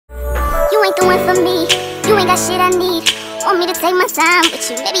ain't the one for me. You ain't got shit I need. Want me to take my time with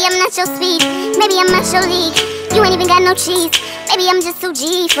you. Maybe I'm not your speed. Maybe I'm not your league. You ain't even got no cheese. Maybe I'm just too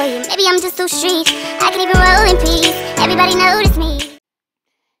G for you. Maybe I'm just too street. I can even roll in peace. Everybody notice me.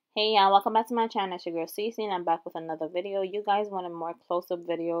 Hey y'all, welcome back to my channel. It's your girl Cece and I'm back with another video. You guys wanted more close-up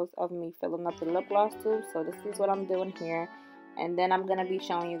videos of me filling up the lip gloss tube, so this is what I'm doing here. And then I'm gonna be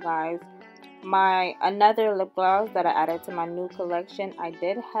showing you guys my another lip gloss that I added to my new collection. I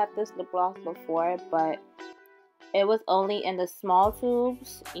did have this lip gloss before, but it was only in the small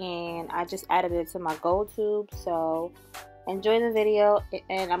tubes and I just added it to my gold tube. So enjoy the video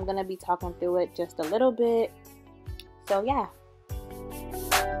and I'm gonna be talking through it just a little bit. So yeah.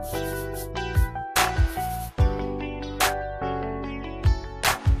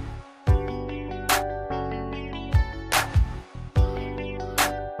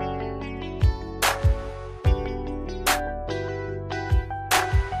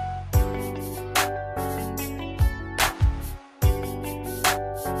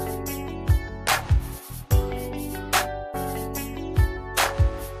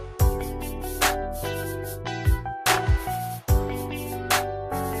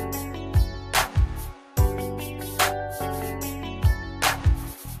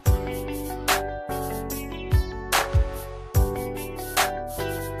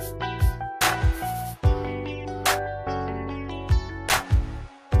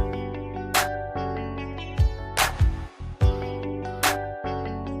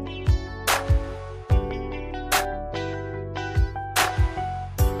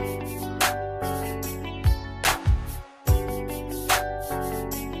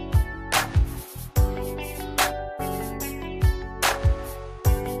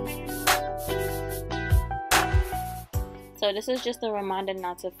 So this is just a reminder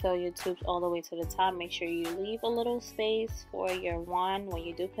not to fill your tubes all the way to the top. Make sure you leave a little space for your wand when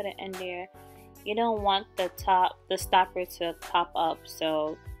you do put it in there. You don't want the stopper to pop up,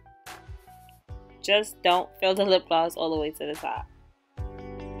 so just don't fill the lip gloss all the way to the top.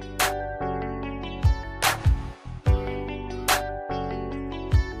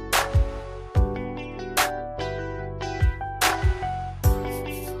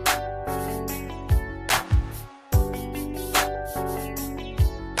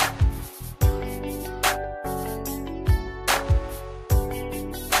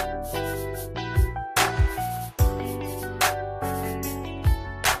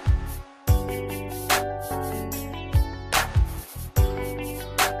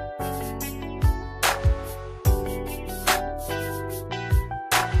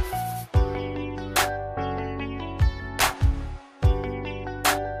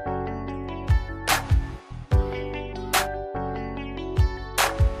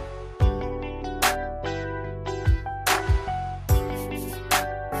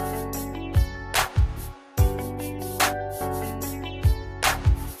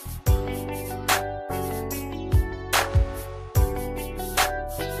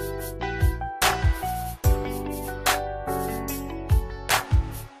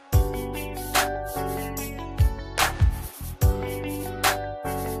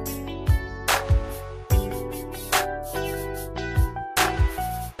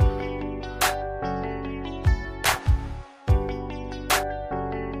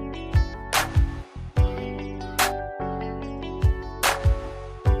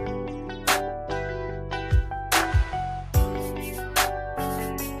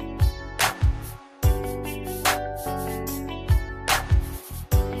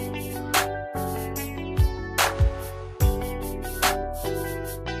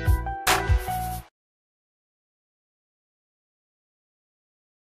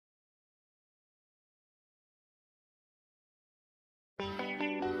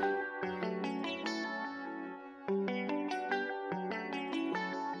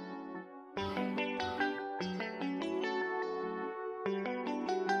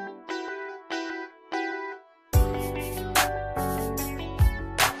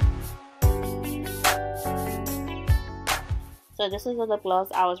 So this is the lip gloss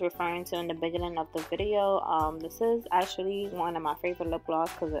I was referring to in the beginning of the video. This is actually one of my favorite lip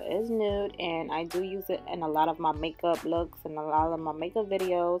gloss because it is nude and I do use it in a lot of my makeup looks and a lot of my makeup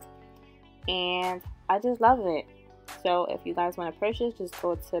videos, and I just love it. So if you guys want to purchase, just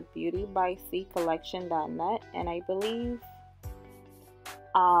go to beautybyccollection.net, and I believe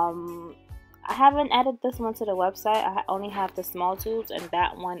I haven't added this one to the website. I only have the small tubes and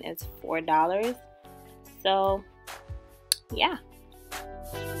that one is $4. So yeah.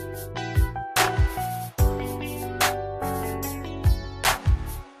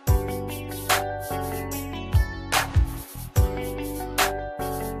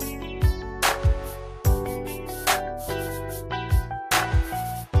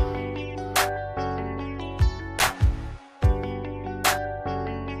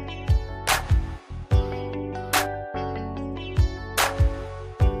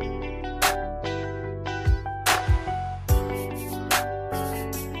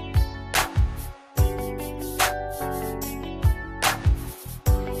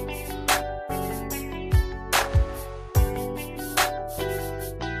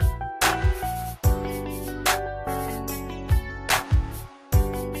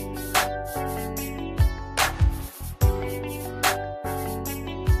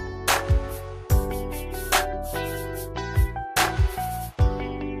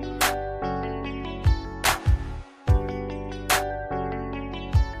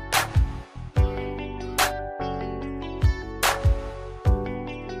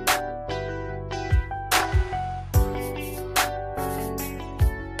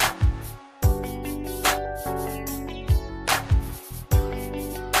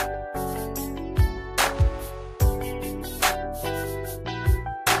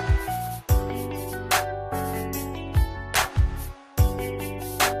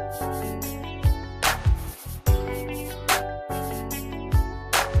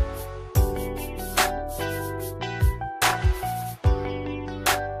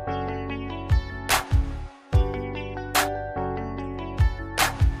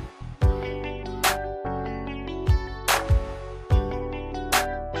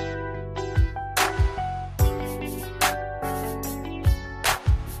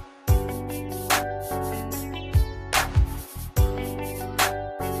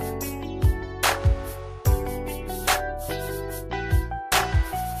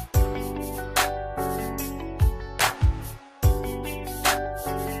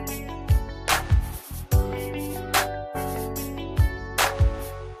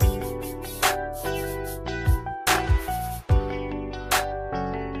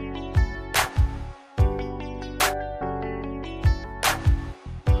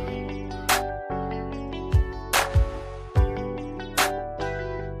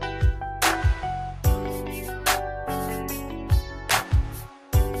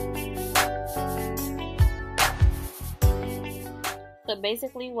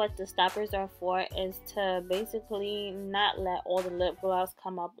 basically what the stoppers are for is to basically not let all the lip gloss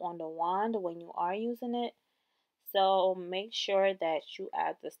come up on the wand when you are using it. So make sure that you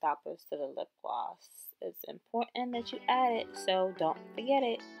add the stoppers to the lip gloss. It's important that you add it, so don't forget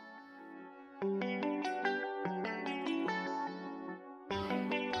it.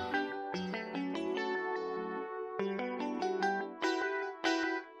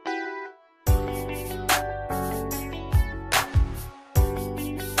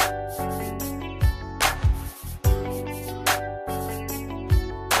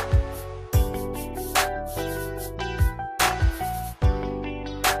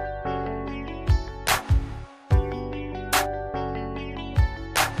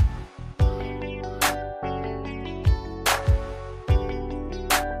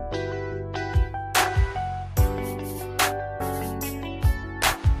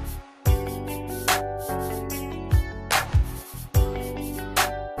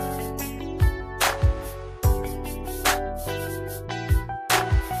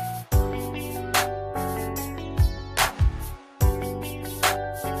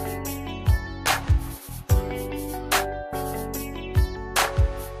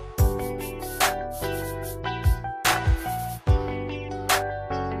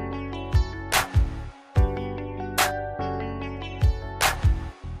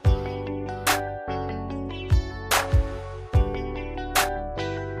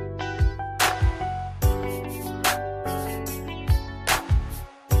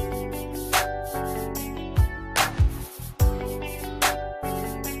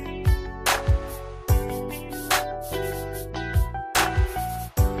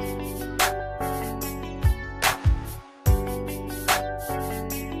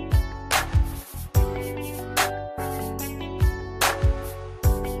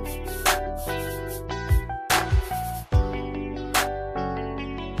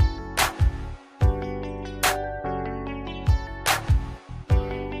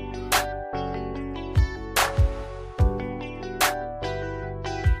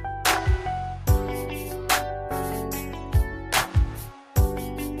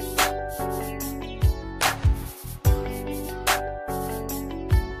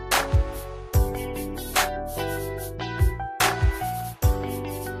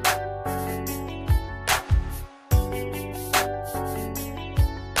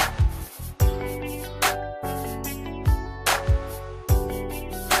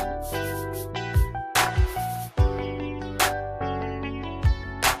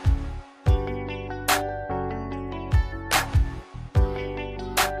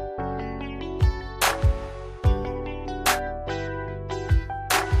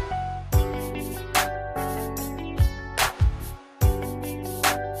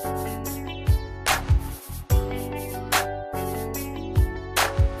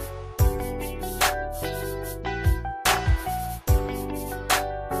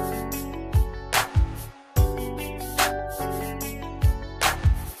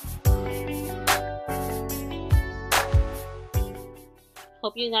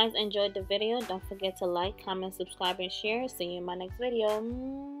 Hope you guys enjoyed the video. Don't forget to like, comment, subscribe, and share. See you in my next video.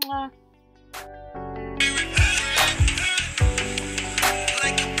 Mwah.